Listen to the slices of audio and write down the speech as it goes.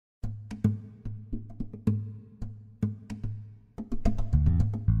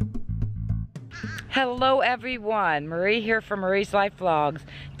Hello everyone, Marie here from Marie's Life Vlogs.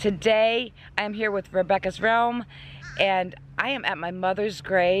 Today I am here with Rebecca's Realm and I am at my mother's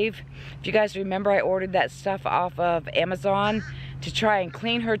grave. If you guys remember, I ordered that stuff off of Amazon to try and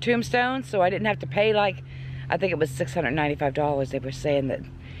clean her tombstone so I didn't have to pay, like, I think it was $695 they were saying that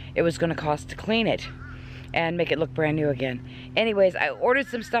it was going to cost to clean it and make it look brand new again. Anyways, I ordered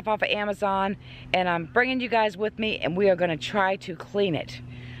some stuff off of Amazon and I'm bringing you guys with me and we are going to try to clean it.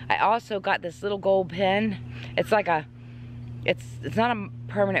 I also got this little gold pen. It's like a, it's not a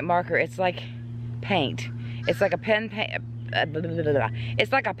permanent marker. It's like paint. It's like a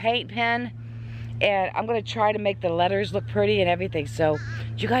it's like a paint pen. And I'm gonna try to make the letters look pretty and everything. So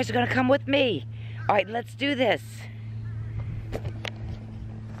you guys are gonna come with me. All right, let's do this.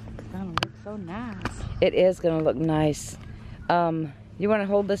 It's gonna look so nice. It is gonna look nice. You wanna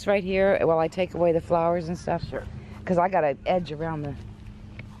hold this right here while I take away the flowers and stuff? Sure. Because I got an edge around the,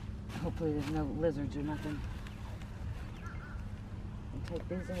 hopefully there's no lizards or nothing. And take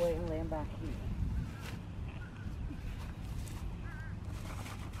these away and lay them back here.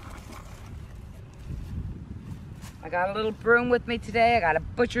 I got a little broom with me today. I got a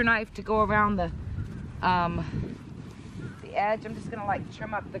butcher knife to go around the edge. I'm just gonna like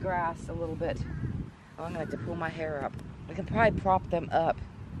trim up the grass a little bit. Oh, I'm gonna have to pull my hair up. I can probably prop them up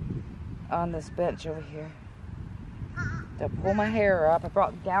on this bench over here. To pull my hair up. I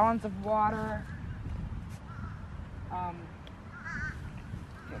brought gallons of water.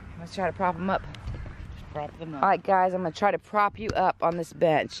 Let's try to prop them up. Prop them up. All right, guys, I'm gonna try to prop you up on this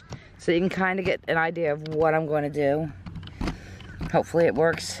bench so you can kind of get an idea of what I'm going to do. Hopefully it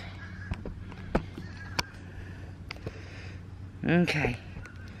works. Okay.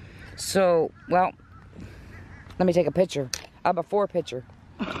 So, well, let me take a picture. A before picture.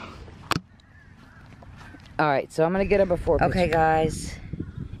 Alright, so I'm going to get a before picture. Okay, guys.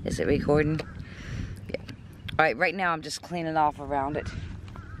 Is it recording? Yeah. Alright, right now I'm just cleaning off around it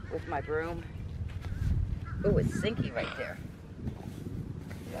with my broom. Oh, it's sinky right there. Look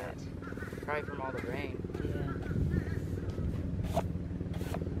at that. Probably from all the rain. Yeah.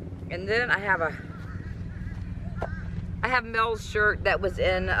 And then I have Mel's shirt that was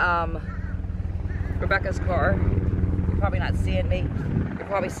in Rebecca's car. You're probably not seeing me. You're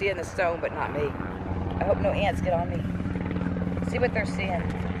probably seeing the stone, but not me. I hope no ants get on me. See what they're seeing.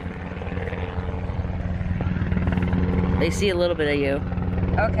 They see a little bit of you.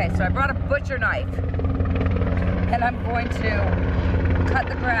 Okay, so I brought a butcher knife. And I'm going to cut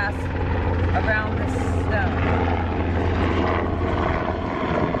the grass around this stone.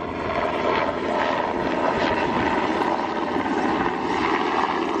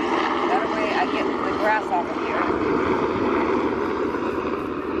 That way I get the grass off of here.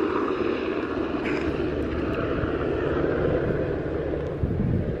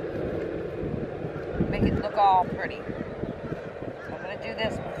 Make it look all pretty. I'm going to do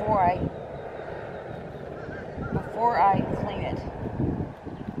this before I clean it.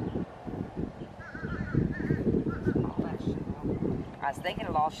 I was thinking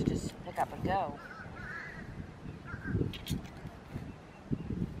it all should just pick up and go.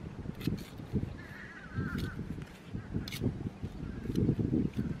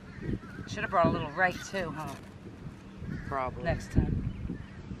 Should have brought a little rake too, huh? Probably. Next time.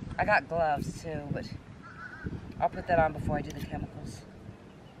 I got gloves too, but I'll put that on before I do the chemicals.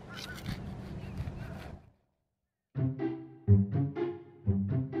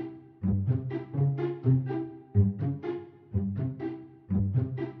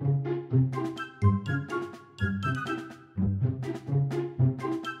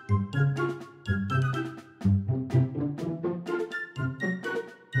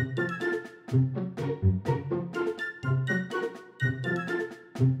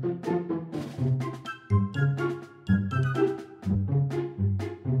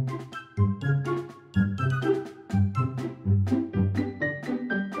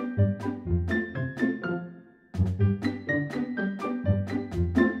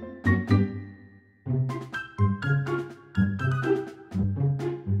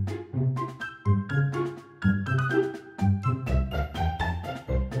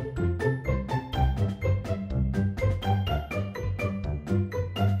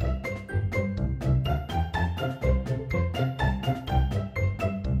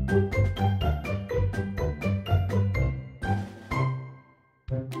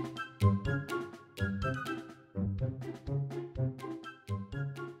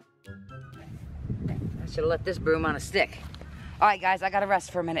 Should have left this broom on a stick. All right, guys, I gotta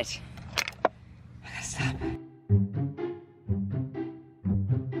rest for a minute. I gotta stop.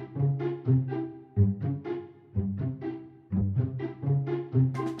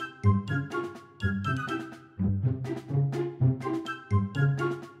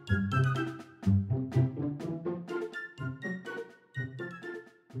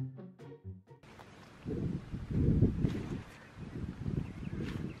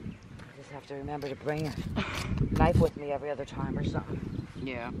 to remember to bring a knife with me every other time or something.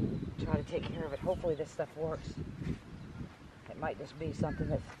 Yeah. Try to take care of it. Hopefully this stuff works. It might just be something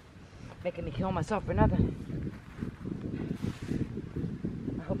that's making me kill myself for nothing.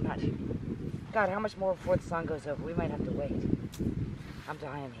 I hope not. God, how much more before the sun goes over? We might have to wait. I'm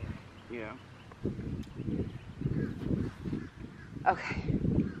dying here. Yeah. Okay.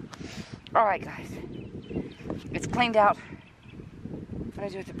 All right, guys. It's cleaned out. What do I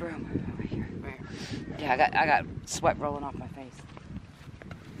do with the broom? Over here. Right. Yeah, I got sweat rolling off my face.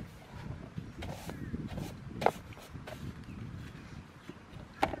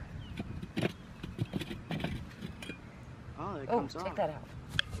 Oh, it Oh, comes off. take that out.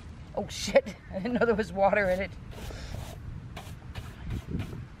 Oh shit! I didn't know there was water in it.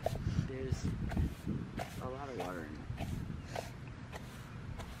 There's a lot of water in it.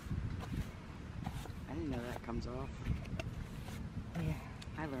 I didn't know that comes off. Yeah.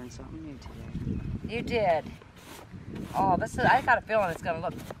 I learned something new today. You did. Oh, this is, I got a feeling it's gonna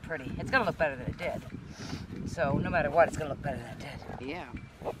look pretty. It's gonna look better than it did. So no matter what, it's gonna look better than it did. Yeah.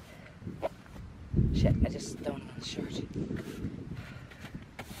 Shit, I just thrown it on the shirt.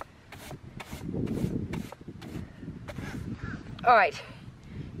 All right,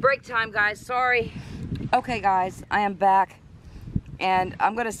 break time, guys. Sorry. Okay, guys, I am back, and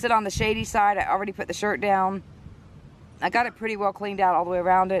I'm gonna sit on the shady side. I already put the shirt down. I got it pretty well cleaned out all the way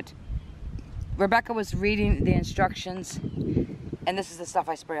around it. Rebecca was reading the instructions, and this is the stuff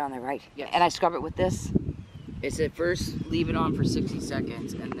I spray on there, right? Yes. And I scrub it with this. It said first leave it on for 60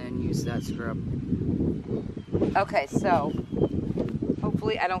 seconds and then use that scrub. Okay, so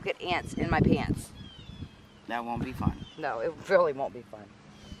hopefully I don't get ants in my pants. That won't be fun. No, it really won't be fun.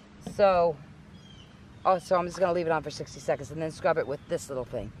 So, oh, so I'm just gonna leave it on for 60 seconds and then scrub it with this little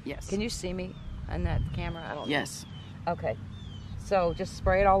thing. Yes. Can you see me on that camera? I don't know. Yes. Okay. So just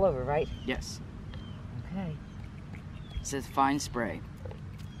spray it all over, right? Yes. Okay. It says fine spray.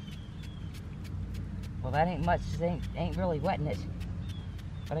 Well, that ain't much. It ain't really wetting it.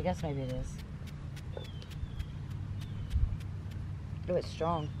 But I guess maybe it is. Oh, it's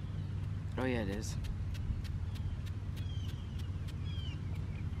strong. Oh yeah, it is.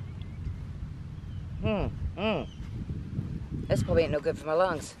 This probably ain't no good for my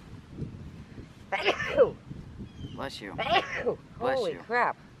lungs. Bless you. Bless Holy you.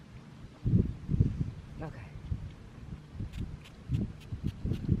 crap. Okay.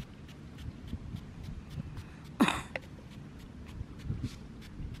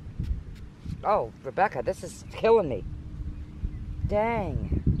 Oh, Rebecca, this is killing me.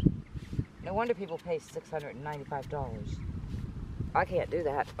 Dang. No wonder people pay $695. I can't do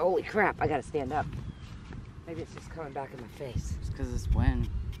that. Holy crap, I gotta stand up. Maybe it's just coming back in my face. It's because it's wind.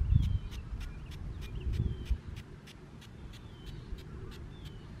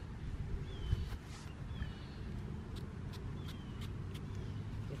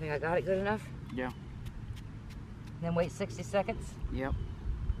 You think I got it good enough? Yeah. Then wait 60 seconds? Yep.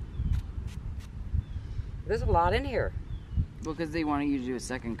 There's a lot in here. Well, because they wanted you to do a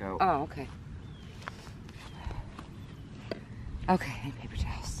second coat. Oh, okay. Okay, and paper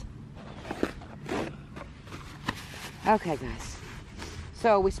towels. Okay, guys.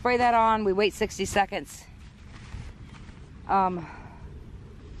 So we spray that on, we wait 60 seconds. And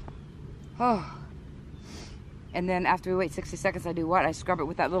then after we wait 60 seconds, I do what? I scrub it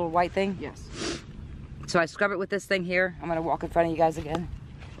with that little white thing? Yes. So I scrub it with this thing here. I'm gonna walk in front of you guys again.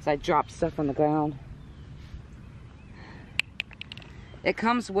 So I dropped stuff on the ground. It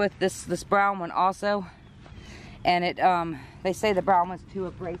comes with this brown one also. And it they say the brown one's too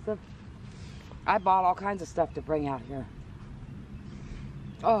abrasive. I bought all kinds of stuff to bring out here.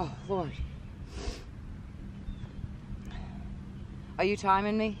 Oh, Lord. Are you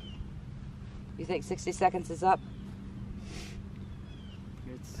timing me? You think 60 seconds is up?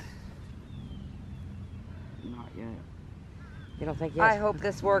 It's not yet. You don't think yet? I hope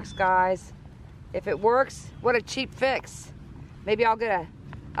this works, guys. If it works, what a cheap fix. Maybe I'll get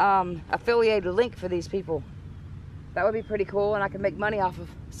a affiliated link for these people. That would be pretty cool, and I can make money off of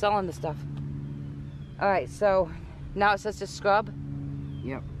selling the stuff. All right, so now it says to scrub.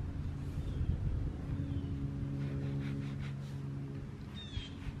 Yep.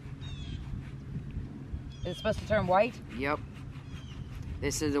 Is it supposed to turn white? Yep. They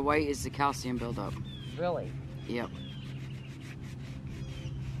said the white is the calcium buildup. Really? Yep.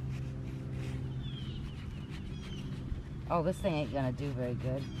 Oh, this thing ain't gonna do very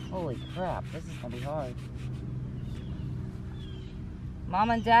good. Holy crap, this is gonna be hard.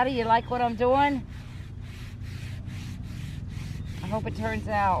 Mom and Daddy, you like what I'm doing? I hope it turns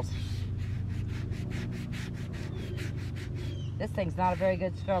out. This thing's not a very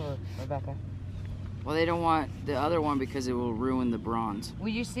good scrubber, Rebecca. Well, they don't want the other one because it will ruin the bronze. Will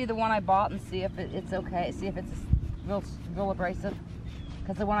you see the one I bought and see if it's okay? See if it's real abrasive?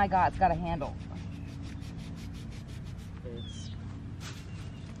 Because the one I got, it's got a handle. It's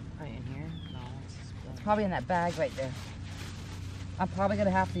right in here. No, it's probably in that bag right there. I'm probably gonna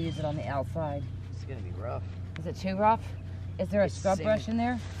have to use it on the outside. It's gonna be rough. Is it too rough? Is there a scrub brush in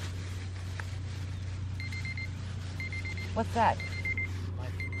there? What's that?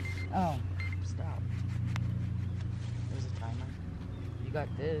 Oh. Stop. There's a timer. You got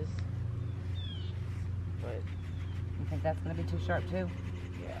this. But you think that's gonna be too sharp too?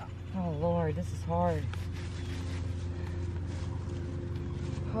 Yeah. Oh Lord, this is hard.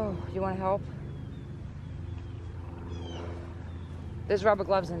 Oh, you wanna help? There's rubber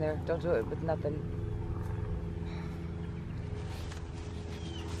gloves in there. Don't do it with nothing.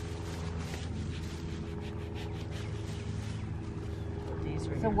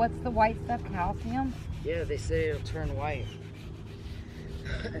 So what's the white stuff? Calcium? Yeah, they say it'll turn white,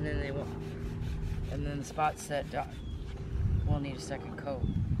 and then they will. And then the spot set will need a second coat.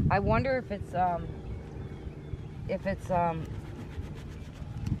 I wonder if it's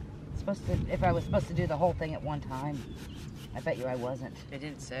supposed to. If I was supposed to do the whole thing at one time. I bet you I wasn't. They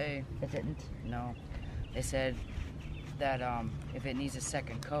didn't say. It didn't? No. They said that if it needs a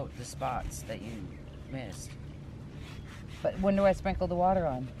second coat, the spots that you missed. But when do I sprinkle the water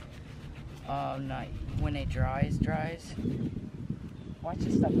on? Not when it dries. Watch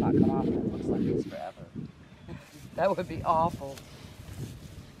this stuff not come off. It looks like it's forever. That would be awful.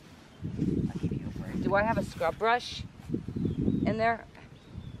 I'll give you a break. Do I have a scrub brush in there?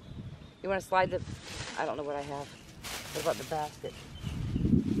 You want to slide the... I don't know what I have. What about the basket?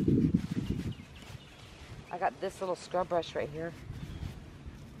 I got this little scrub brush right here.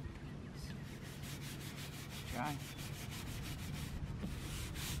 Try.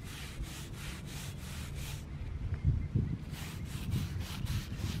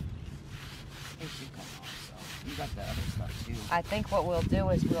 It should come off, so you got the other stuff too. I think what we'll do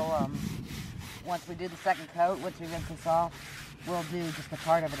is we'll, once we do the second coat, once we rinse this off, we'll do just a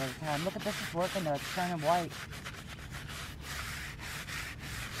part of it at a time. Look at this, it's working though, it's turning white.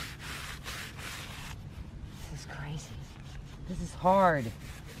 This is crazy. This is hard.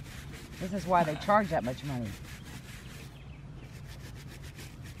 This is why they charge that much money.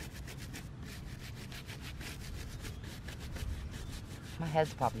 My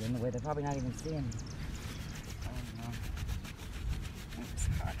head's probably in the way. They're probably not even seeing me. Oh no. It's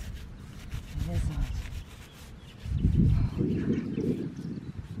hot. It is hot.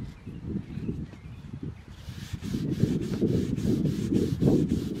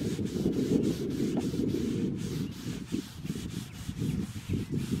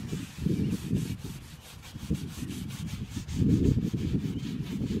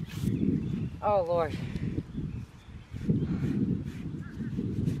 Oh Lord.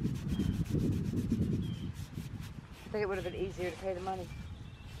 I think it would have been easier to pay the money.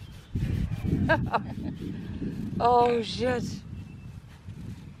 Oh shit.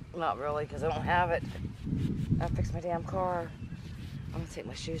 Not really, because I don't have it. I fixed my damn car. I'm gonna take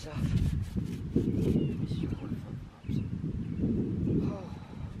my shoes off. Oh.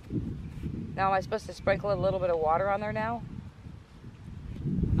 Now am I supposed to sprinkle a little bit of water on there now?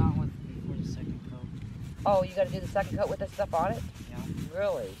 Not before the second coat. Oh, you gotta do the second coat with this stuff on it? Yeah.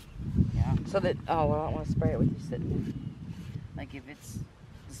 Really? Yeah. So that, oh, well, I don't want to spray it with you sitting there. Like if it's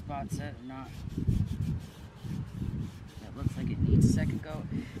the spot set or not. It looks like it needs a second coat.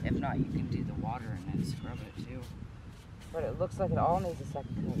 If not, you can do the water and then scrub it too. But it looks like it all needs a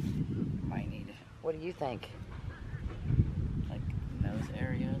second coat. Might need it. What do you think? Like in those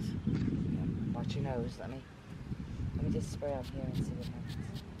areas. Watch your nose. Let me just spray on here and see what happens.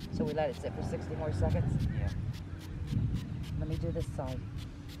 So we let it sit for 60 more seconds? Yeah. Let me do this side.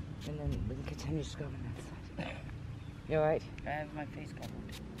 And then we can continue scrubbing that side. You alright? I have my face covered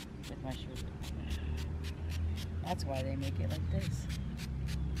with my shirt. That's why they make it like this.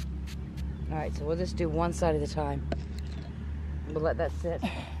 Alright, so we'll just do one side at a time. We'll let that sit.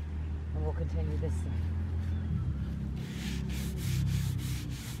 And we'll continue this side.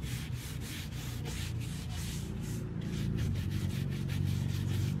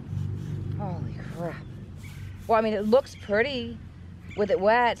 Holy crap. Well, I mean, it looks pretty with it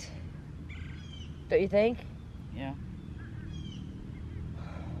wet. Don't you think? Yeah.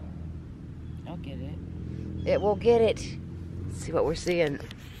 I'll get it. It will get it. Let's see what we're seeing.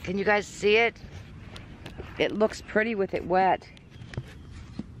 Can you guys see it? It looks pretty with it wet.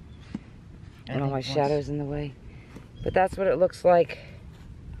 I don't know, my shadow's in the way. But that's what it looks like.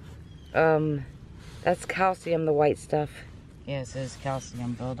 That's calcium, the white stuff. Yeah, it says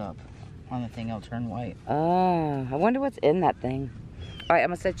calcium buildup on the thing. It'll turn white. Oh, I wonder what's in that thing. All right, I'm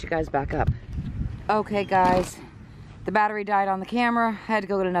gonna set you guys back up. Okay, guys, the battery died on the camera. I had to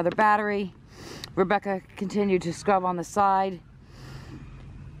go get another battery. Rebecca continued to scrub on the side.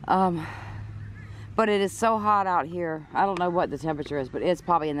 But it is so hot out here. I don't know what the temperature is, but it's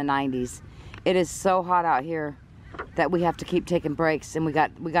probably in the 90s. It is so hot out here that we have to keep taking breaks, and we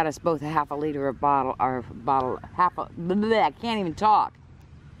got us both a half a liter of bleh, I can't even talk.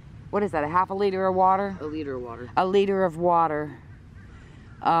 What is that, a half a liter of water? A liter of water. A liter of water.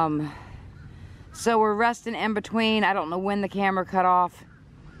 So we're resting in between. I don't know when the camera cut off.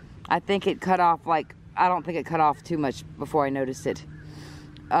 I think it cut off I don't think it cut off too much before I noticed it.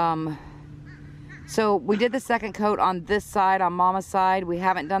 So we did the second coat on this side, on Mama's side. We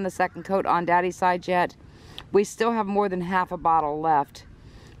haven't done the second coat on Daddy's side yet. We still have more than half a bottle left.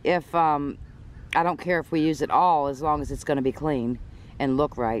 If, I don't care if we use it all, as long as it's gonna be clean and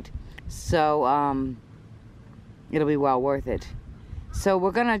look right. So, it'll be well worth it. So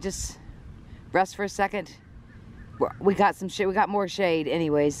we're gonna just rest for a second. We got some shade, we got more shade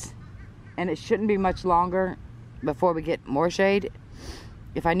anyways. And it shouldn't be much longer before we get more shade.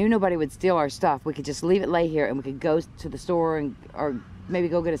 If I knew nobody would steal our stuff, we could just leave it lay here and we could go to the store and, or maybe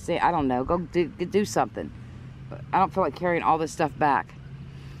go get a, I don't know, go do something. But I don't feel like carrying all this stuff back.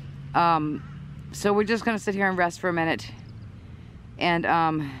 So we're just gonna sit here and rest for a minute. And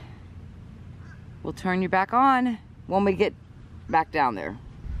we'll turn you back on when we get back down there.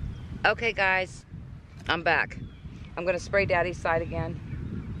 Okay guys, I'm back. I'm gonna spray Daddy's side again.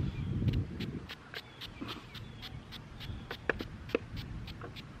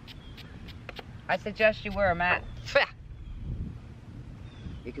 I suggest you wear a mask.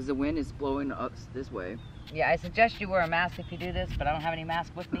 Because the wind is blowing us this way. Yeah, I suggest you wear a mask if you do this, but I don't have any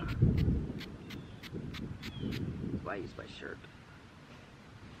mask with me. That's why I use my shirt.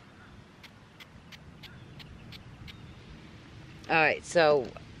 Alright, so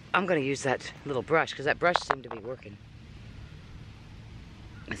I'm gonna use that little brush because that brush seemed to be working.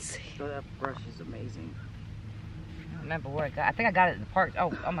 Let's see. So that brush is amazing. I don't remember where I got it. I think I got it in the park.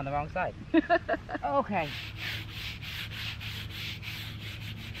 Oh, I'm on the wrong side. Okay.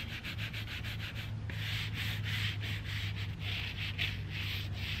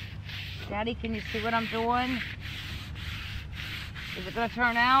 Daddy, can you see what I'm doing? Is it gonna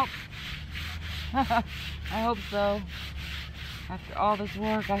turn out? I hope so. After all this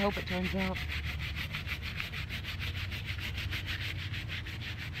work, I hope it turns out.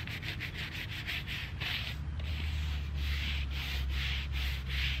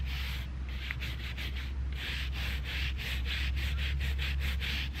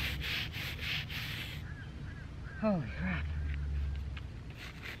 Holy crap.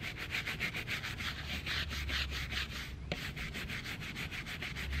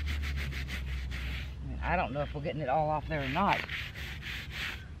 I don't know if we're getting it all off there or not.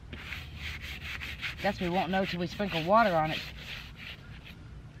 Guess we won't know till we sprinkle water on it.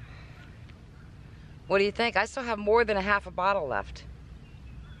 What do you think? I still have more than a half a bottle left.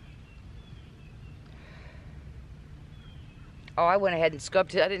 Oh, I went ahead and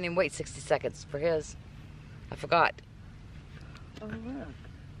scrubbed it. I didn't even wait 60 seconds for his. I forgot. Oh, look.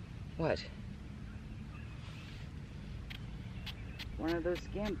 What? One of those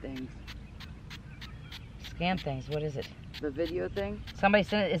scam things. Scam things, what is it? The video thing? Somebody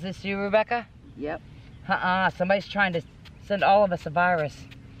sent it, is this you, Rebecca? Yep. Somebody's trying to send all of us a virus.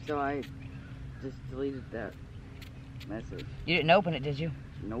 So I just deleted that message. You didn't open it, did you?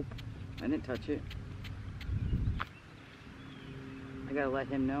 Nope. I didn't touch it. I gotta let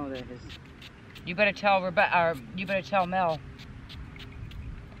him know that his... You better tell Rebecca, or you better tell Mel.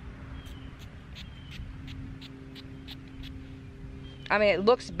 I mean, it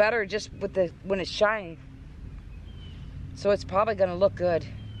looks better just with the, when it's shining. So it's probably gonna look good.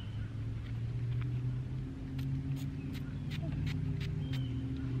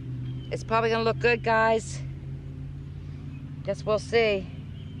 It's probably gonna look good, guys. Guess we'll see.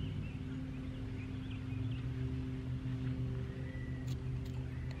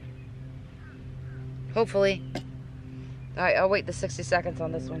 Hopefully. Alright, I'll wait the 60 seconds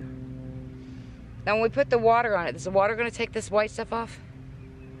on this one. Now when we put the water on it, is the water going to take this white stuff off?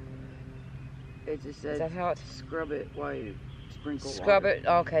 It just says, is that how it... scrub it while you sprinkle water. Scrub it?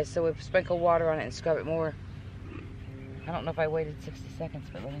 Okay, so we sprinkle water on it and scrub it more. I don't know if I waited 60 seconds,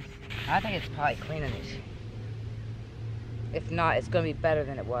 but let me see. I think it's probably cleaning it. If not, it's going to be better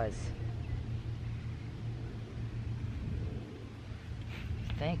than it was.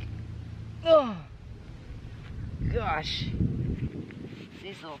 I think. Oh! Gosh,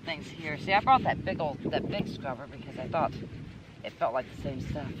 these little things here. See, I brought that big scrubber because I thought it felt like the same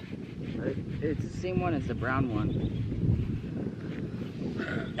stuff. It's the same one as the brown one.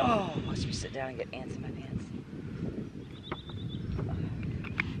 Oh, watch me sit down and get ants in my pants.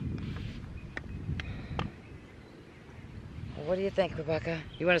 Well, what do you think, Rebecca?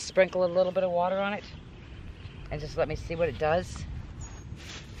 You want to sprinkle a little bit of water on it? And just let me see what it does?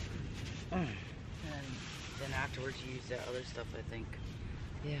 And then afterwards you use that other stuff, I think.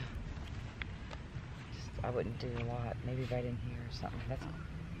 Yeah. I wouldn't do a lot. Maybe right in here or something. Let's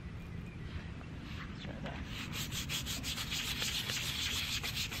try that.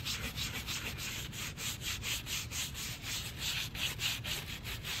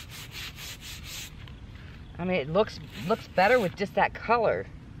 I mean, it looks better with just that color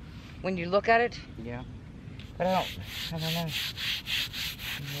when you look at it. Yeah. But I don't know.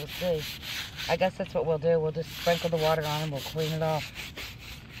 We'll see. I guess that's what we'll do. We'll just sprinkle the water on and we'll clean it off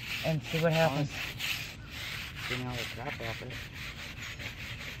and see what happens. Getting all the crap off it.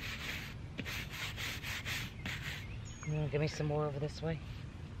 You want to give me some more over this way?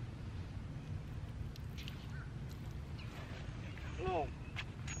 No.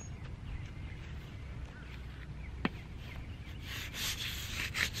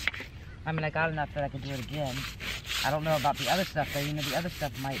 I mean, I got enough that I could do it again. I don't know about the other stuff though. You know, the other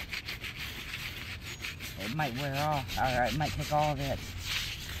stuff might wear off, or it might take all of it.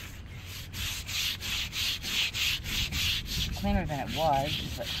 Cleaner than it was,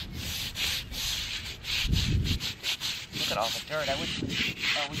 but look at all the dirt. I wish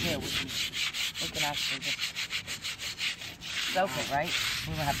we can actually just soak it, right?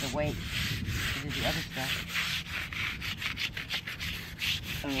 We don't have to wait to do the other stuff.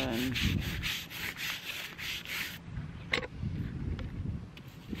 And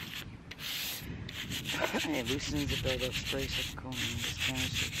then it loosens the buildup, spray silicone, and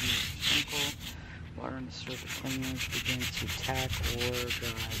Spanish if you sprinkle water on the surface, cleaners begin to tack or dry.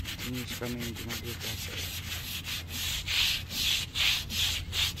 Continue scrubbing and do not be aggressive.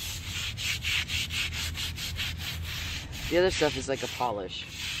 The other stuff is like a polish.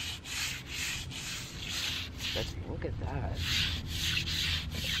 Look at that.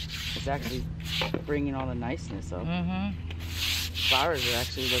 It's actually bringing all the niceness up. Mm-hmm. Flowers are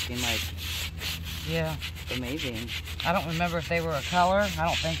actually looking like, yeah, amazing. I don't remember if they were a color. I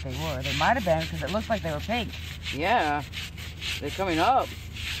don't think they were. They might have been because it looks like they were pink. Yeah, they're coming up.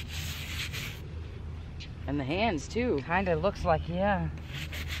 And the hands too. Kind of looks like, yeah.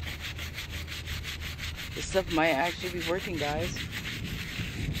 This stuff might actually be working, guys.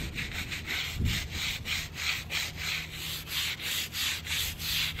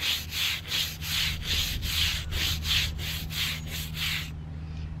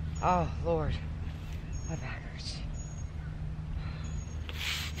 Oh, Lord. My back hurts.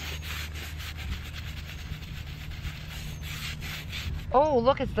 Oh,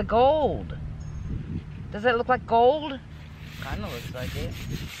 look, it's the gold. Does it look like gold? Kind of looks like it.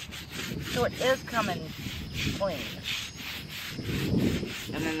 So it is coming clean.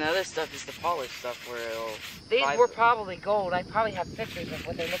 And then the other stuff is the polished stuff where it'll... These were probably gold. I probably have pictures of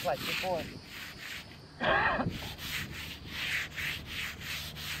what they looked like before.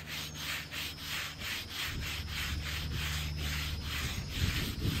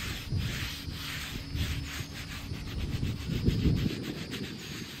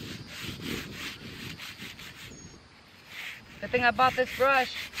 Good thing I bought this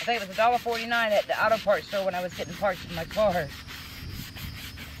brush. I think it was $1.49 at the auto parts store when I was getting parts for my car.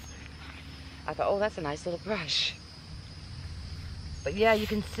 I thought, oh, that's a nice little brush. But yeah, you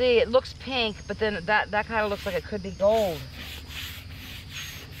can see it looks pink, but then that kind of looks like it could be gold.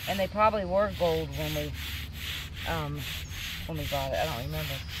 And they probably were gold when we bought it. I don't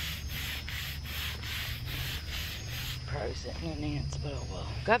remember. Probably sitting in ants, but oh well.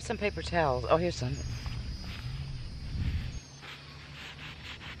 Grab some paper towels. Oh, here's some.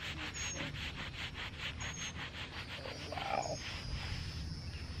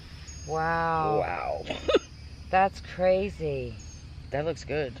 Wow. Wow. That's crazy. That looks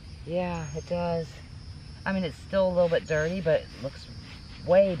good. Yeah, it does. I mean, it's still a little bit dirty, but it looks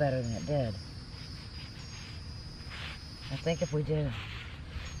way better than it did. I think if we did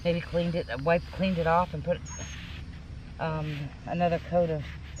maybe cleaned it off and put another coat of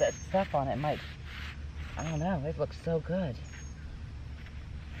that stuff on it, might, I don't know, it looks so good.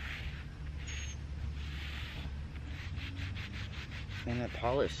 And that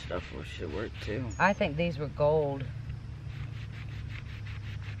polished stuff should work too. I think these were gold.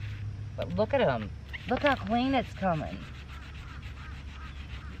 But look at them. Look how clean it's coming.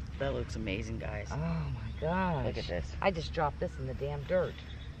 That looks amazing, guys. Oh my gosh. Look at this. I just dropped this in the damn dirt.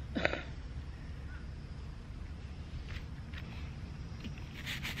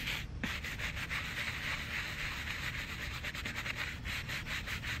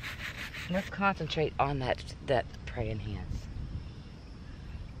 Let's concentrate on that praying hands.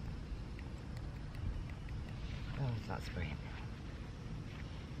 Oh, it's not spraying.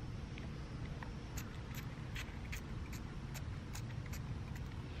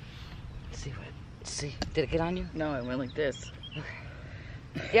 See, did it get on you? No, it went like this. Okay.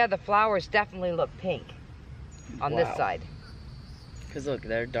 Yeah, the flowers definitely look pink on this side. Because look,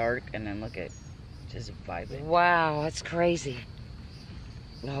 they're dark, and then look at just vibing. Wow, that's crazy.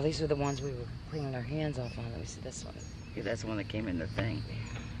 No, these are the ones we were cleaning our hands off on. Let me see this one. Yeah, that's the one that came in the thing.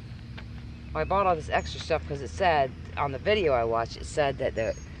 Well, I bought all this extra stuff because it said, on the video I watched, it said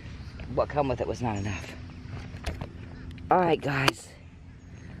that what come with it was not enough. Alright, guys.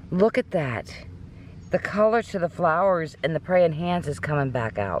 Look at that. The color to the flowers and the praying hands is coming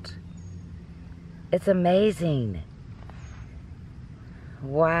back out. It's amazing.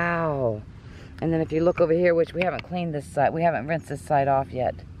 Wow. And then if you look over here, which we haven't cleaned this side, we haven't rinsed this side off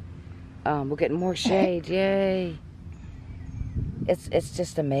yet. We're getting more shade, yay. It's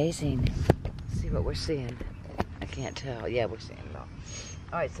just amazing. Let's see what we're seeing. I can't tell. Yeah, we're seeing it all.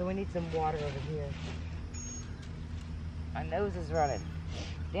 Alright, so we need some water over here. My nose is running.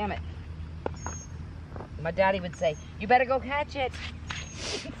 Damn it. My daddy would say, you better go catch it.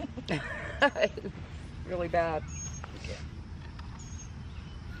 Really bad. Okay.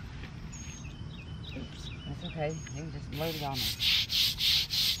 Oops. That's okay. You can just load it on me.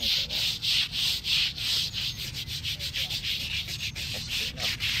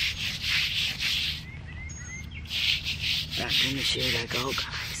 Back in the shade I go,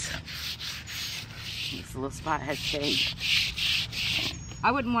 guys. This little spot has shade.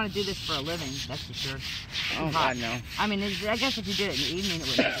 I wouldn't want to do this for a living, that's for sure. Oh, God, no. I mean, I guess if you did it in the evening, it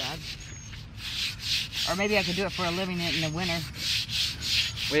wouldn't be bad. Or maybe I could do it for a living in the winter.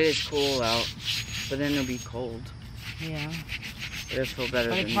 It is cool out, but then it'll be cold. Yeah. It'll feel better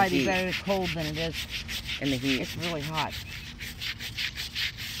But than it'd the probably heat. be better cold than it is. In the heat. It's really hot.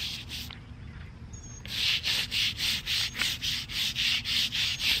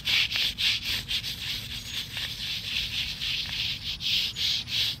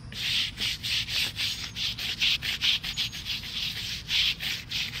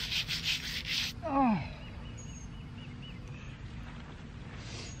 Oh.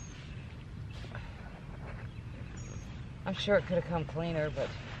 I'm sure it could have come cleaner, but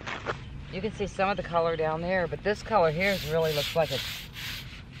you can see some of the color down there, but this color here really looks like it's...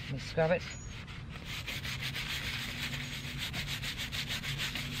 Let me scrub it.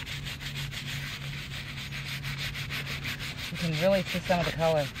 You can really see some of the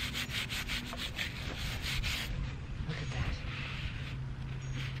color. Look at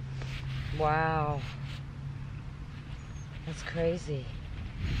that. Wow. That's crazy.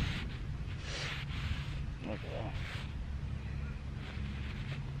 Look at that.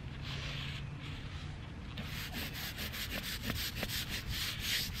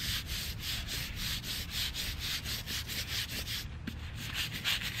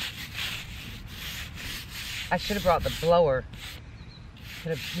 I should have brought the blower. Could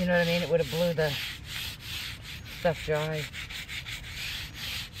have, you know what I mean? It would have blew the stuff dry.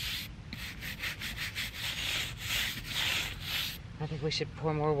 I think we should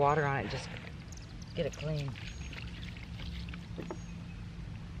pour more water on it and just get it clean.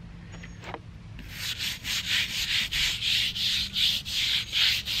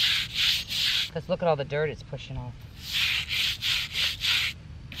 Because look at all the dirt it's pushing off.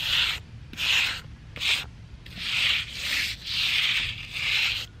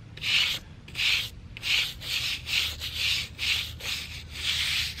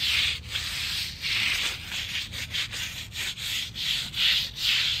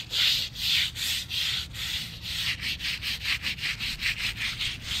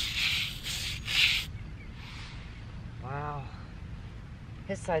 Wow.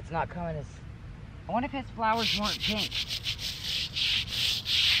 His side's not coming as... I wonder if his flowers weren't pink.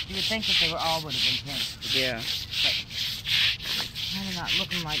 You would think that they all would have been pink. Yeah. But kind of not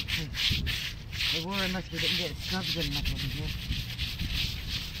looking like they were unless we didn't get it scrubbed good enough over here.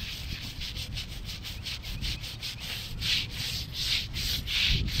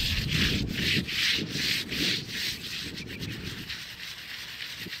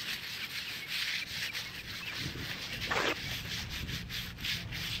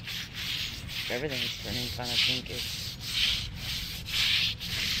 Everything's turning kind of pinkish.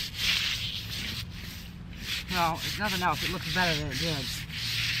 No, it's nothing else. It looks better than it did.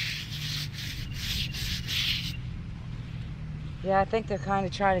 Yeah, I think they're kind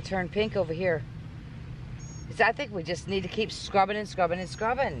of trying to turn pink over here. I think we just need to keep scrubbing and scrubbing and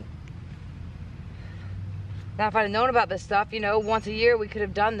scrubbing. Now, if I'd have known about this stuff, you know, once a year we could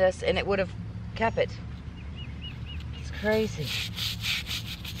have done this and it would have kept it. It's crazy.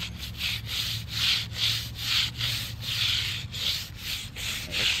 It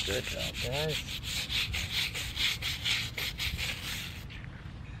looks good though. It does.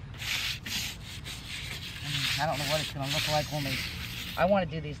 I don't know what it's gonna look like when we. I want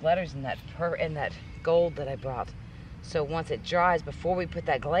to do these letters in that gold that I brought. So once it dries, before we put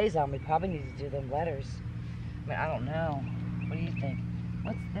that glaze on, we probably need to do them letters. I mean, I don't know. What do you think?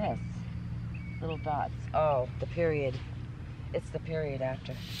 What's this? Little dots. Oh, the period. It's the period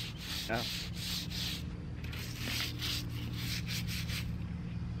after. Oh.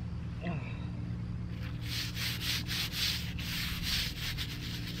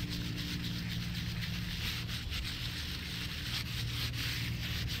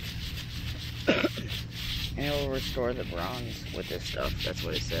 And it will restore the bronze with this stuff. That's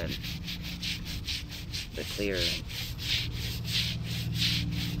what it said. The clear.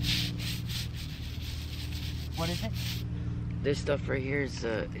 What is it? This stuff right here is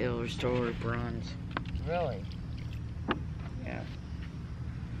it'll restore bronze. Really? Yeah.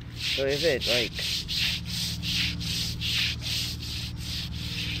 So if it like.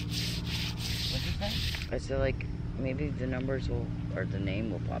 What'd you say? I said like maybe the numbers will or the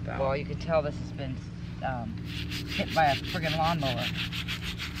name will pop out. Well, you can tell this has been hit by a friggin' lawnmower.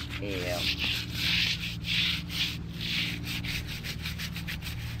 Yeah.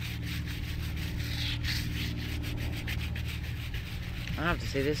 I have to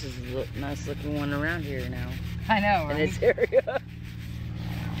say this is the nice looking one around here now. I know, right? In this area.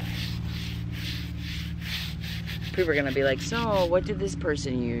 People are gonna be like, so what did this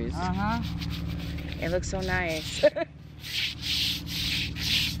person use? Uh-huh. It looks so nice.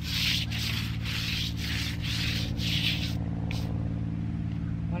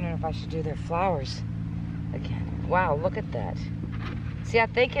 Wondering if I should do their flowers again. Wow, look at that. See, I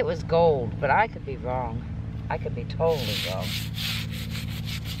think it was gold, but I could be wrong. I could be totally wrong.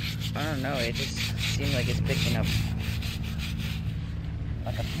 I don't know, it just seemed like it's picking up.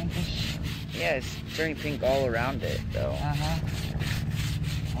 Like a pinkish? Yeah, it's turning pink all around it, though. Uh-huh.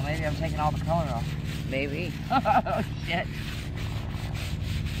 Well, maybe I'm taking all the color off. Maybe. Oh, shit.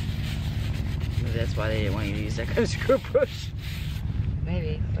 Maybe that's why they didn't want you to use that kind of screw brush.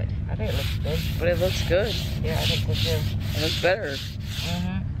 Maybe, but I think it looks good. But it looks good. Yeah, I think so too. It looks better.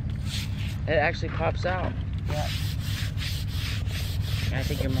 Mm-hmm. It actually pops out. Yeah. I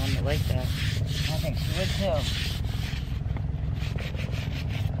think your mom would like that. I think she would too.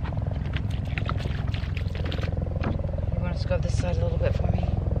 You want to scrub this side a little bit for me?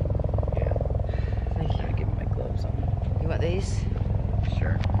 Yeah. Thank you. I give my gloves on. You want these?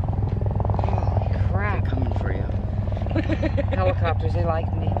 Sure. Holy crap. They're coming for you. Helicopters, they like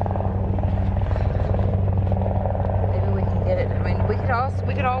me. Maybe we can get it. I mean, we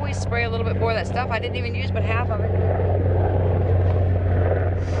could always spray a little bit more of that stuff. I didn't even use but half of it.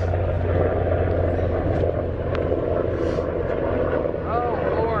 Oh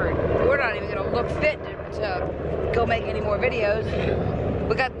Lord, we're not even gonna look fit to go make any more videos.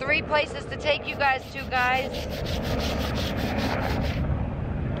 We got 3 places to take you guys to, guys.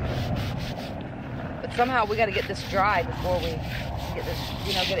 But somehow we got to get this dry before we get this,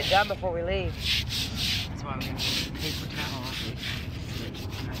 you know, get it done before we leave. That's why we're going to put paper towel off it.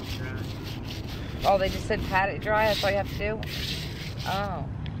 Oh, they just said pat it dry? That's all you have to do? Oh.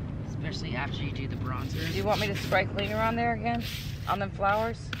 Especially after you do the bronzer. Do you want me to spray cleaner on there again? On them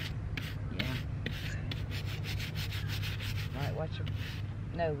flowers? Yeah. Alright, watch your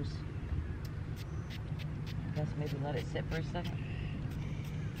nose. I guess maybe let it sit for a second.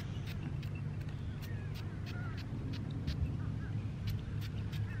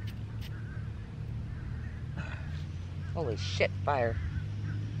 Holy shit, fire.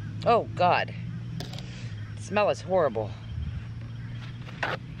 Oh, God. The smell is horrible.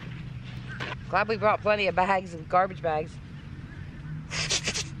 Glad we brought plenty of bags and garbage bags.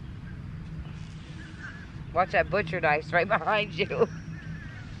 Watch that butcher knife right behind you.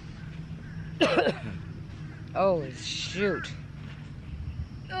 Oh, shoot.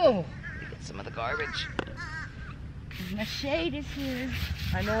 Oh, let me get some of the garbage. My shade is here.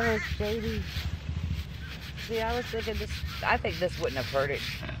 I know it's shady. See, I was thinking this, I think this wouldn't have hurt it.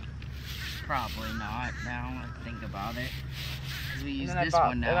 Probably not. Now I think about it. Because we use this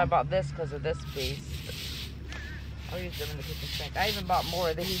one now. And I bought this because of this piece. I'll use them in the kitchen sink. I even bought more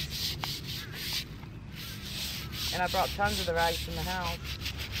of these. And I brought tons of the rags from the house.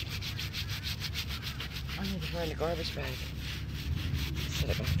 I need to find a garbage bag. Set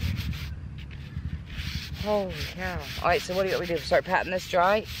it back there. Holy cow. Alright, so what do we do? Start patting this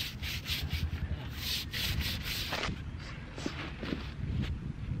dry?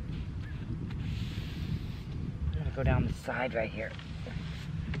 side right here.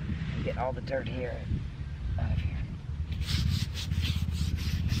 Get all the dirt here out of here.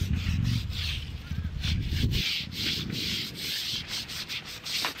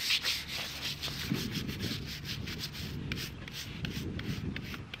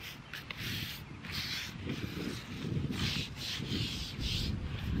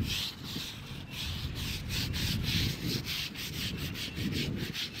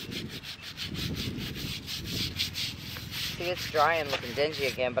 See, it's dry and looking dingy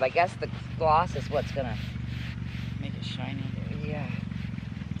again, but I guess the gloss is what's gonna Make it shiny. yeah.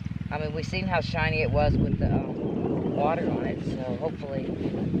 I mean, we've seen how shiny it was with the water on it, so hopefully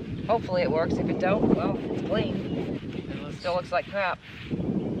it works. If it don't, well, it's clean. It still looks like crap.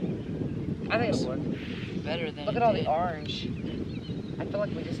 I think it'll work. Better than Look at all the orange. I feel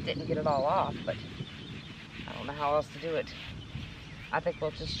like we just didn't get it all off, but I don't know how else to do it. I think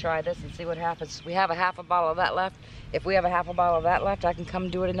we'll just try this and see what happens. We have a half a bottle of that left. If we have a half a bottle of that left, I can come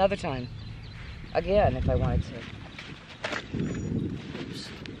do it another time. Again, if I wanted to. Oops.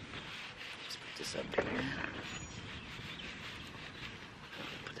 Let's put this up here.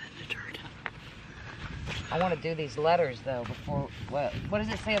 Put that in the dirt. I want to do these letters, though, before... What does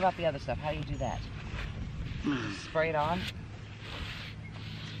it say about the other stuff? How do you do that? Spray it on?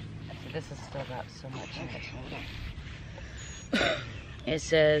 Actually, this has still got so much in it. It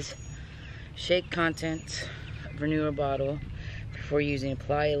says, shake contents of renewer bottle before using.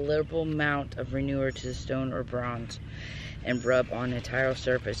 Apply a liberal amount of renewer to the stone or bronze and rub on a tile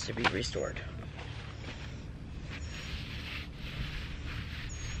surface to be restored.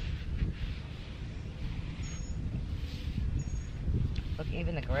 Look,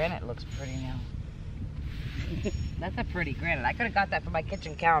 even the granite looks pretty now. That's a pretty granite. I could have got that for my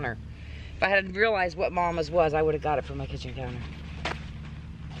kitchen counter. If I had realized what Mama's was, I would have got it for my kitchen counter.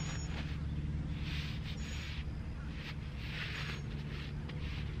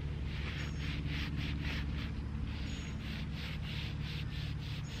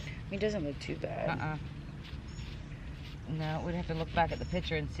 It doesn't look too bad. No, we'd have to look back at the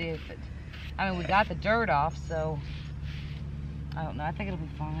picture and see if it... I mean, we got the dirt off, so... I don't know. I think it'll be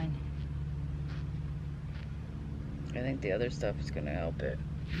fine. I think the other stuff is going to help it.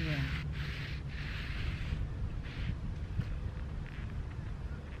 Yeah.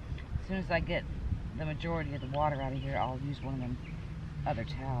 As soon as I get the majority of the water out of here, I'll use one of them other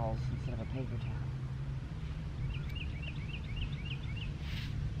towels instead of a paper towel.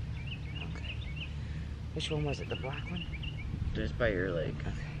 Okay. Which one was it? The black one? Just by your leg.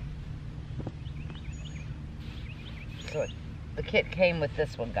 Okay. So the kit came with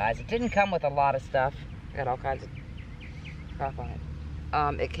this one, guys. It didn't come with a lot of stuff. Got all kinds of crap on it.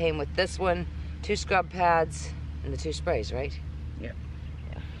 It came with this one, 2 scrub pads, and the 2 sprays, right? Yep.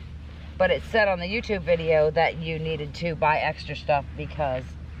 Yeah. But it said on the YouTube video that you needed to buy extra stuff because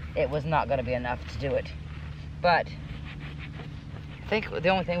it was not going to be enough to do it. But I think the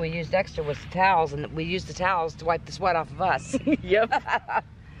only thing we used extra was the towels, and we used the towels to wipe the sweat off of us. Yep.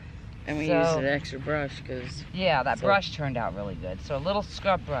 And we used an extra brush because... Yeah, that brush turned out really good. So a little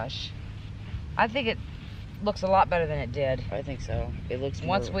scrub brush. I think it looks a lot better than it did. I think so. It looks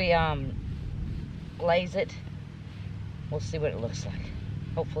Once we glaze it, we'll see what it looks like.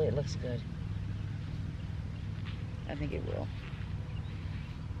 Hopefully it looks good. I think it will.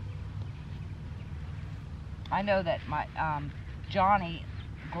 I know that my Johnny,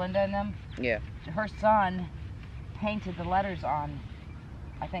 Glenda and them, Yeah. her son painted the letters on,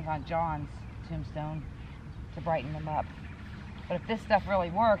 I think on John's tombstone to brighten them up. But if this stuff really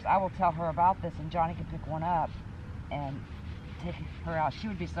works, I will tell her about this and Johnny can pick one up and take her out. She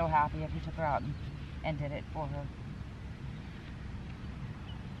would be so happy if he took her out and did it for her.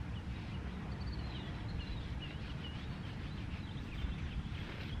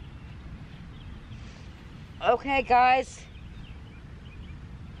 Okay, guys.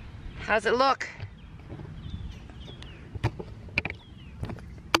 How's it look?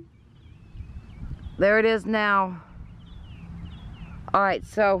 There it is now. All right,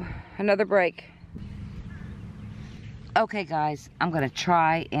 so another break. Okay, guys, I'm gonna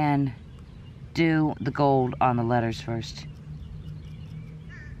try and do the gold on the letters first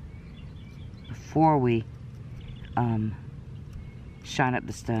before we shine up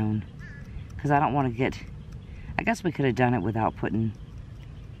the stone, because I don't want to get... I guess we could have done it without putting,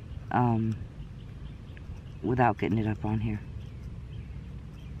 without getting it up on here.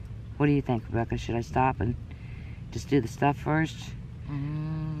 What do you think, Rebecca? Should I stop and just do the stuff first?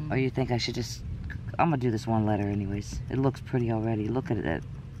 Or you think I should just... I'm gonna do this one letter anyways. It looks pretty already. Look at it.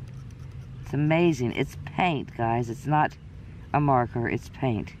 It's amazing. It's paint, guys. It's not a marker. It's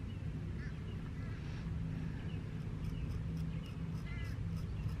paint.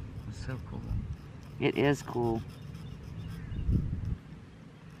 So cool. It is cool.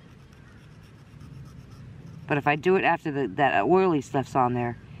 But if I do it after that oily stuff's on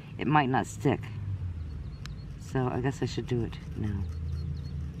there, it might not stick. So I guess I should do it now.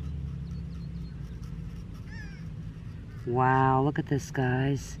 Wow, look at this,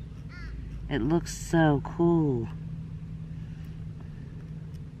 guys. It looks so cool.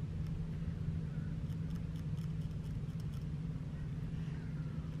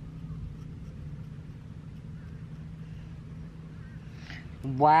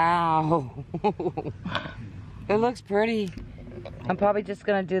 Wow. It looks pretty. I'm probably just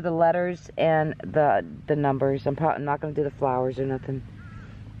gonna do the letters and the numbers. I'm not gonna do the flowers or nothing.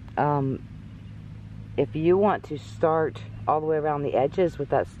 If you want to start all the way around the edges with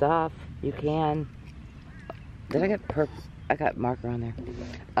that stuff, you can. Did I get I got marker on there.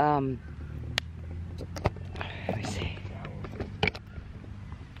 Let me see.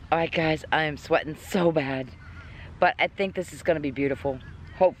 Alright guys, I am sweating so bad. But I think this is gonna be beautiful.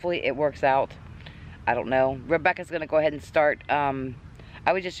 Hopefully it works out. I don't know. Rebecca's gonna go ahead and start. I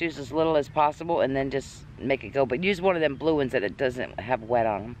would just use as little as possible and then just make it go. But use one of them blue ones that it doesn't have wet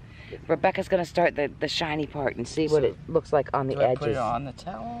on them. Rebecca's gonna start the shiny part and see what it looks like on the edges. Put it on the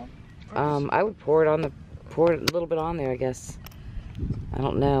towel first? I would pour it a little bit on there, I guess. I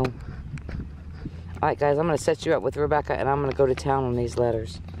don't know. Alright guys, I'm gonna set you up with Rebecca and I'm gonna go to town on these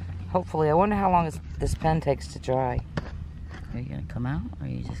letters. Hopefully. I wonder how long this pen takes to dry. Are you gonna come out or are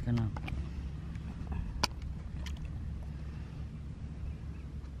you just gonna...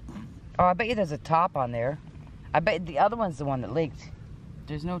 Oh, I bet you there's a top on there. I bet the other one's the one that leaked.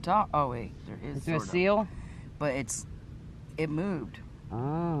 There's no top. Oh wait, there is. Is there a seal? But it moved.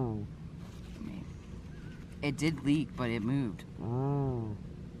 Oh. I mean, it did leak, but it moved. Oh.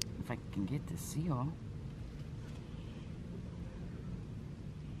 If I can get the seal.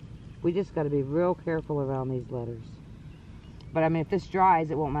 We just got to be real careful around these letters. But I mean, if this dries,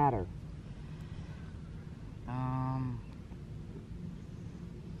 it won't matter.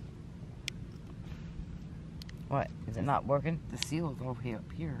 What? Is it not working? The seal will go up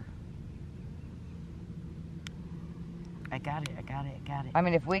here. I got it. I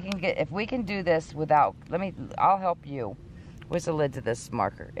mean, if we can do this without, I'll help you. Where's the lid to this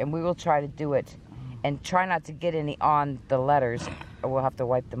marker? And we will try to do it. And try not to get any on the letters, or we'll have to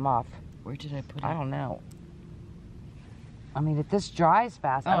wipe them off. Where did I put it? I don't know. I mean, if this dries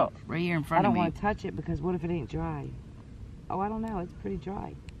fast, right here in front of me. I don't want to touch it because what if it ain't dry? Oh, I don't know. It's pretty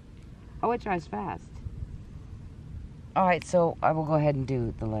dry. Oh, it dries fast. All right, so I will go ahead and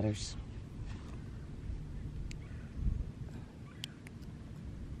do the letters.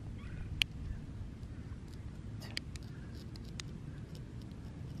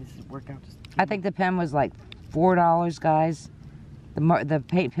 This is workout. I think the pen was like $4, guys. The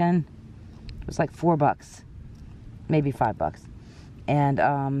paint pen was like $4, maybe $5. And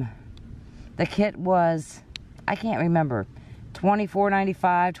the kit was, I can't remember,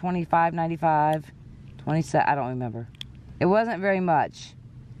 $24.95, $25.95, $27. I don't remember. It wasn't very much.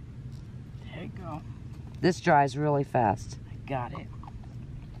 There you go. This dries really fast. I got it.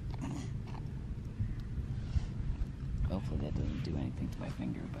 Hopefully that doesn't do anything to my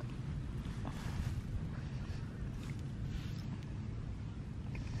finger, but.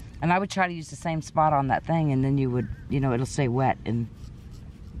 And I would try to use the same spot on that thing, and then you would, it'll stay wet and.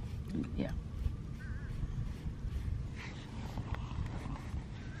 Yeah.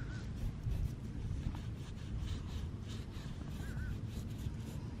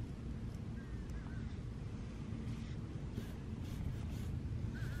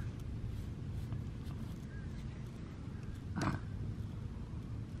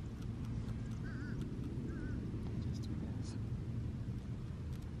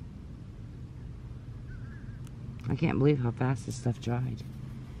 I can't believe how fast this stuff dried.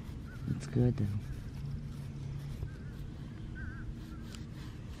 It's good though.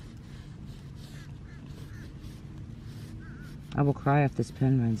 I will cry if this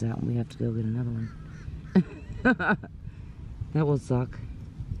pen runs out and we have to go get another one. That will suck.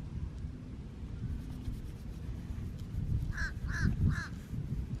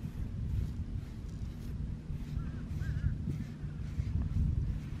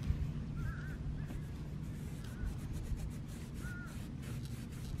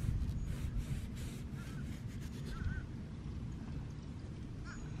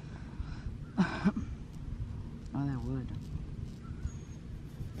 Oh, that would.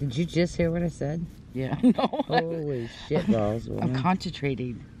 Did you just hear what I said? Yeah. No. Holy shit balls, woman. I'm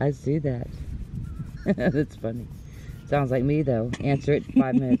concentrating. I see that. That's funny. Sounds like me though. Answer it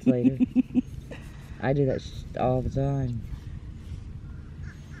 5 minutes later. I do that all the time.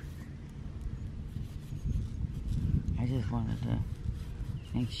 just wanted to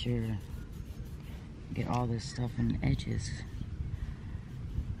make sure to get all this stuff in the edges.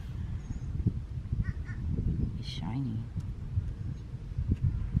 It's shiny.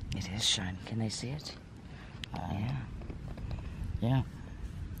 It is shiny. Can they see it? Oh, yeah. Yeah.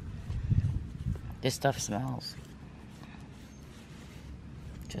 This stuff smells.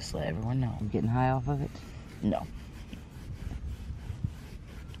 Just let everyone know. I'm getting high off of it? No.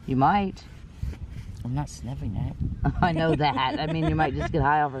 You might. I'm not sniffing it. I know that. I mean, you might just get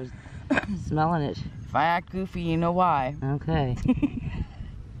high off of smelling it. If I act goofy, you know why. Okay.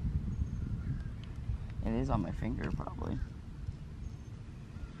 It is on my finger, probably.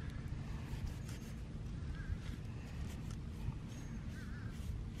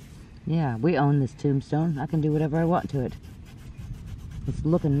 Yeah, we own this tombstone. I can do whatever I want to it. It's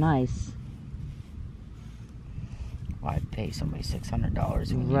looking nice. Well, I'd pay somebody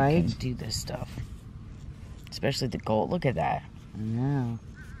 $600 when Right? you can do this stuff. Especially the gold. Look at that. I know.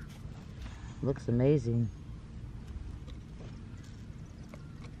 Looks amazing.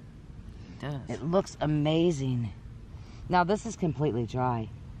 It does. It looks amazing. Now this is completely dry.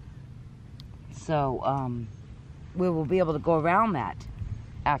 So, we will be able to go around that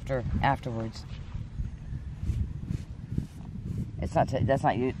afterwards. It's not, that's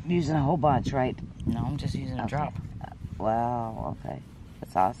not using a whole bunch, right? No, I'm just using a drop. Wow, okay.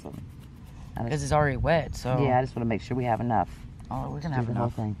 That's awesome. Because it's already wet, so... Yeah, I just want to make sure we have enough. Oh, we're going to Do have the whole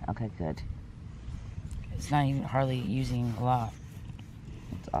enough. thing. Okay, good. It's not even hardly using a lot.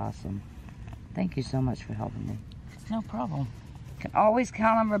 That's awesome. Thank you so much for helping me. No problem. Can always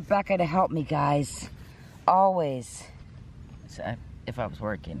count on Rebecca to help me, guys. Always. So if I was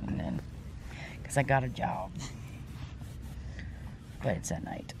working, and then... Because I got a job. But it's at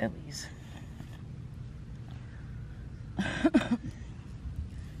night, at least.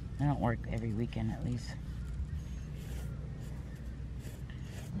 I don't work every weekend, at least.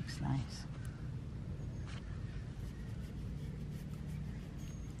 Looks nice.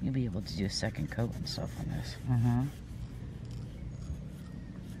 You'll be able to do a second coat and stuff on this. Mm-hmm.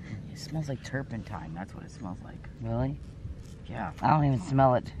 It smells like turpentine. That's what it smells like. Really? Yeah, I don't even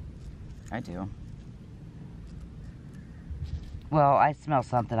smell it. I do. Well, I smell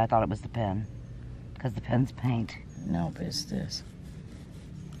something. I thought it was the pen. Because the pen's paint. No, but it's this.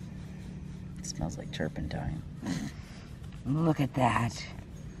 It smells like turpentine. Look at that.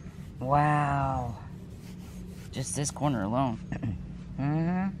 Wow. Just this corner alone.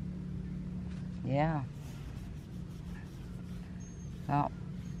 Mm-hmm. Yeah. Well,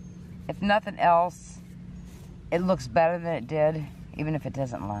 if nothing else, it looks better than it did, even if it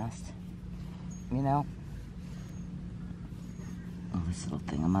doesn't last. You know? Oh, this little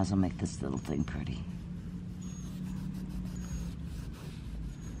thing. I might as well make this little thing pretty.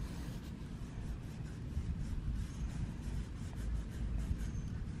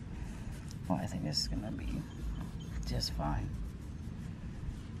 Well, I think this is gonna be just fine.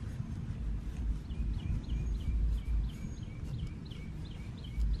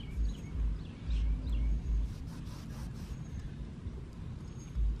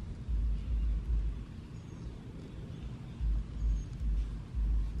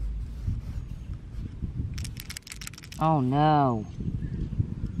 Oh, no.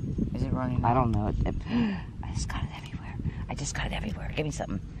 Is it running? I don't know. I just got it everywhere. I just got it everywhere. Give me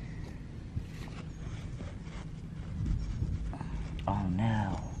something. Oh,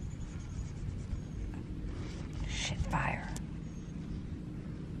 no. Shit fire.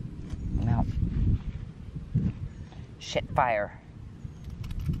 No. Shit fire.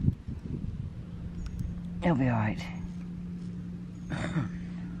 It'll be alright.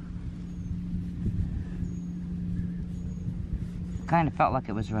 Kind of felt like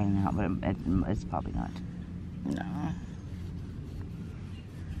it was running out, but it's probably not. No.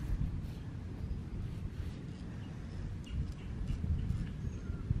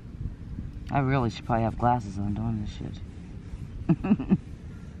 I really should probably have glasses on doing this shit.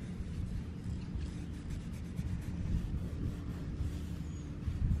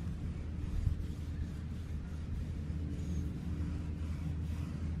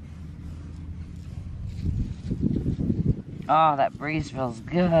 Oh, that breeze feels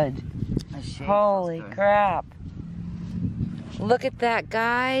good. Holy crap. Look at that,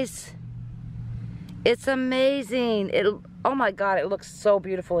 guys. It's amazing. Oh my God, it looks so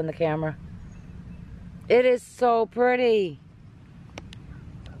beautiful in the camera. It is so pretty.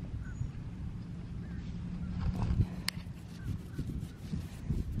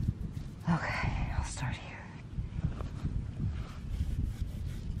 Okay, I'll start here.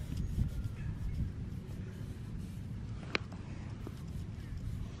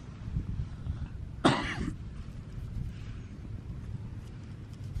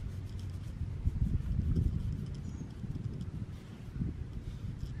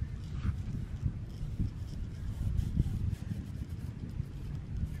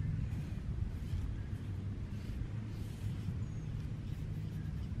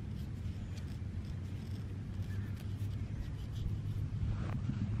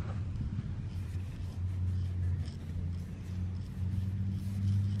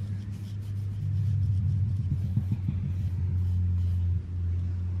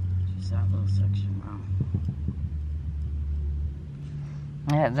 that little section. Wow.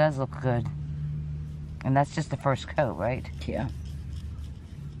 Yeah, it does look good. And that's just the first coat, right? Yeah.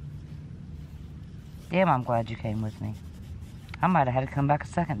 Damn, I'm glad you came with me. I might have had to come back a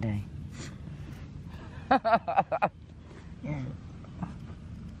second day. Yeah.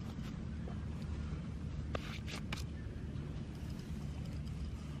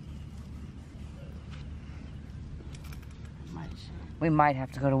 We might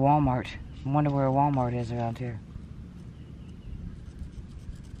have to go to Walmart. I wonder where a Walmart is around here.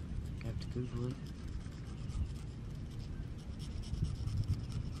 Have to Google it.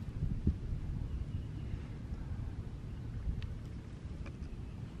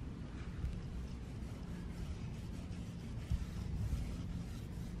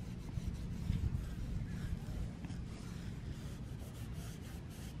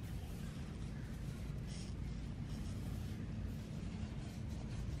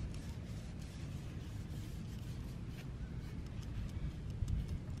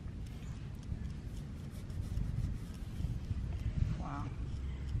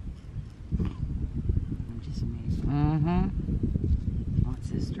 Mm-hmm. Once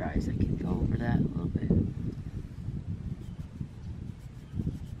this dries, I can go over that a little bit.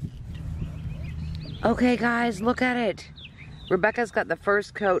 Okay, guys, look at it. Rebecca's got the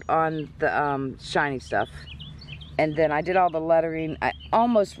first coat on the shiny stuff. And then I did all the lettering. I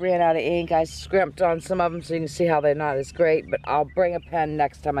almost ran out of ink. I scrimped on some of them so you can see how they're not as great. But I'll bring a pen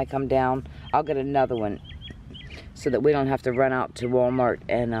next time I come down. I'll get another one so that we don't have to run out to Walmart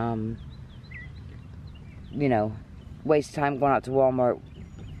and, you know, waste time going out to Walmart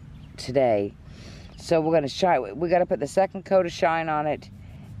today. So we're going to shine. We got to put the second coat of shine on it.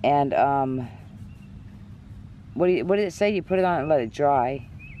 And, what did it say? You put it on and let it dry.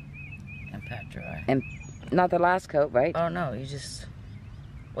 And pat dry. And not the last coat, right? Oh no, you just,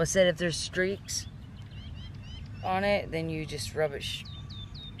 well, it said if there's streaks on it, then you just rub it,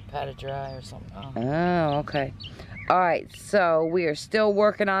 pat it dry or something. Oh, okay. All right, so we are still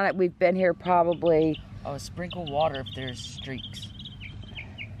working on it. We've been here probably... Oh, sprinkle water if there's streaks.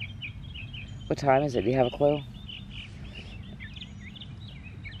 What time is it? Do you have a clue?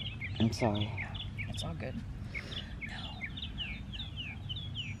 I'm sorry. It's all good.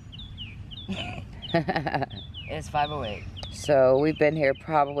 It's 5:08. So we've been here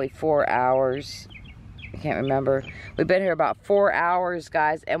probably 4 hours. I can't remember. We've been here about 4 hours,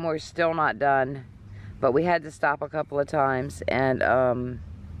 guys, and we're still not done. But we had to stop a couple of times and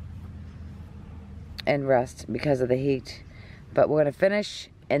rest because of the heat. But we're gonna finish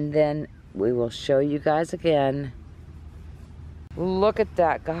and then we will show you guys again. Look at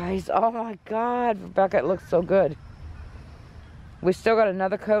that, guys. Oh my God, Rebecca, it looks so good. We still got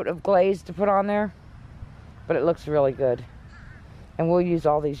another coat of glaze to put on there, but it looks really good. And we'll use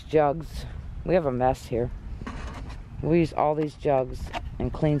all these jugs. We have a mess here. We'll use all these jugs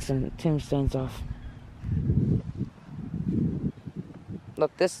and clean some tombstones off.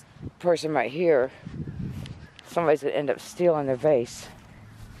 Look, this person right here, somebody's gonna end up stealing their vase.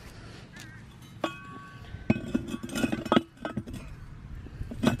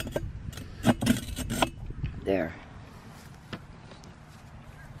 There.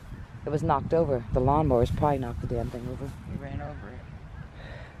 It was knocked over. The lawnmower's probably knocked the damn thing over. You ran over it.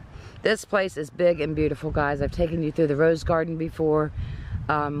 This place is big and beautiful, guys. I've taken you through the rose garden before.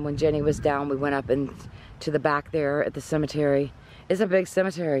 When Jenny was down, we went up to the back there at the cemetery. It's a big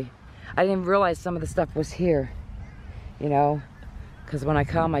cemetery. I didn't even realize some of the stuff was here, you know, because when I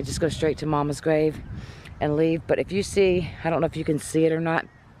come, I just go straight to Mama's grave and leave. But if you see, I don't know if you can see it or not,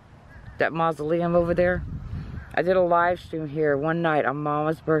 that mausoleum over there. I did a live stream here one night on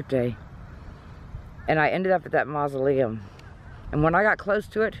Mama's birthday, and I ended up at that mausoleum. And when I got close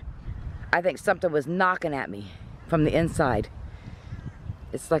to it, I think something was knocking at me from the inside.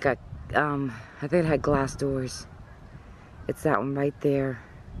 It's like a, I think it had glass doors. It's that one right there.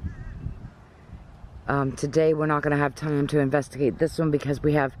 Today we're not going to have time to investigate this one because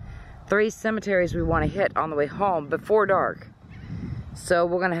we have 3 cemeteries we want to hit on the way home before dark. So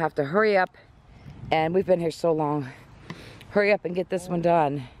we're going to have to hurry up, and we've been here so long. Hurry up and get this one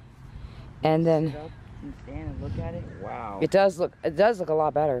done. And then Sit up and stand and look at it. Wow. it does look a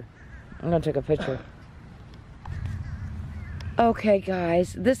lot better. I'm going to take a picture. Okay,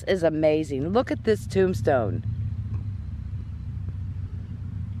 guys, this is amazing. Look at this tombstone.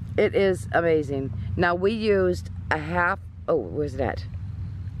 It is amazing. Now we used a half, oh, where's that?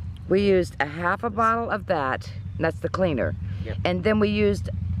 We used a half a bottle of that, and that's the cleaner. Yep. And then we used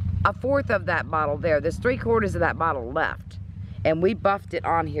a 1/4 of that bottle there. There's 3/4 of that bottle left. And we buffed it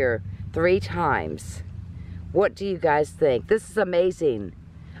on here 3 times. What do you guys think? This is amazing.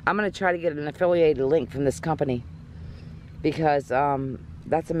 I'm going to try to get an affiliated link from this company because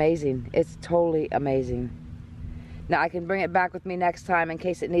that's amazing. It's totally amazing. Now I can bring it back with me next time in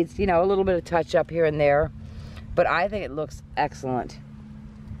case it needs, you know, a little bit of touch up here and there. But I think it looks excellent.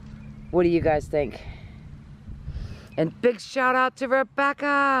 What do you guys think? And big shout out to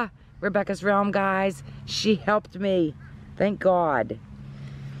Rebecca. Rebecca's Realm, guys. She helped me. Thank God.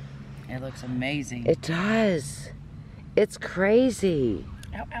 It looks amazing. It does. It's crazy.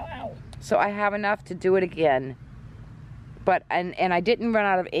 Ow, ow, ow. So I have enough to do it again. But, and I didn't run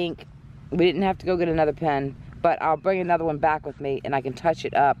out of ink. We didn't have to go get another pen. But I'll bring another one back with me and I can touch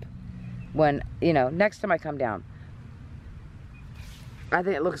it up when, you know, next time I come down. I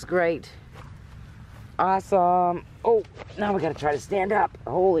think it looks great. Awesome. Oh, now we gotta try to stand up.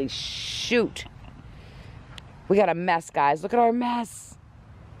 Holy shoot. We got a mess, guys. Look at our mess.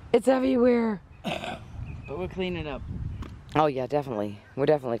 It's everywhere. But we'll clean it up. Oh yeah, definitely. We're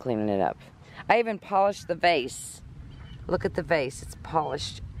definitely cleaning it up. I even polished the vase. Look at the vase. It's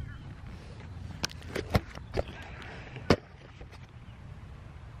polished.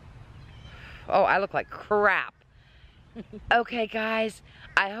 Oh, I look like crap. Okay, guys.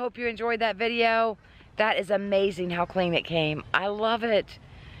 I hope you enjoyed that video. That is amazing how clean it came. I love it.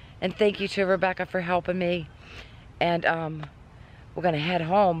 And thank you to Rebecca for helping me. And we're going to head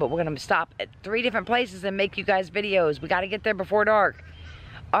home, but we're going to stop at 3 different places and make you guys videos. We got to get there before dark.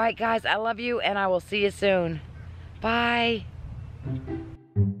 All right, guys. I love you, and I will see you soon. Bye.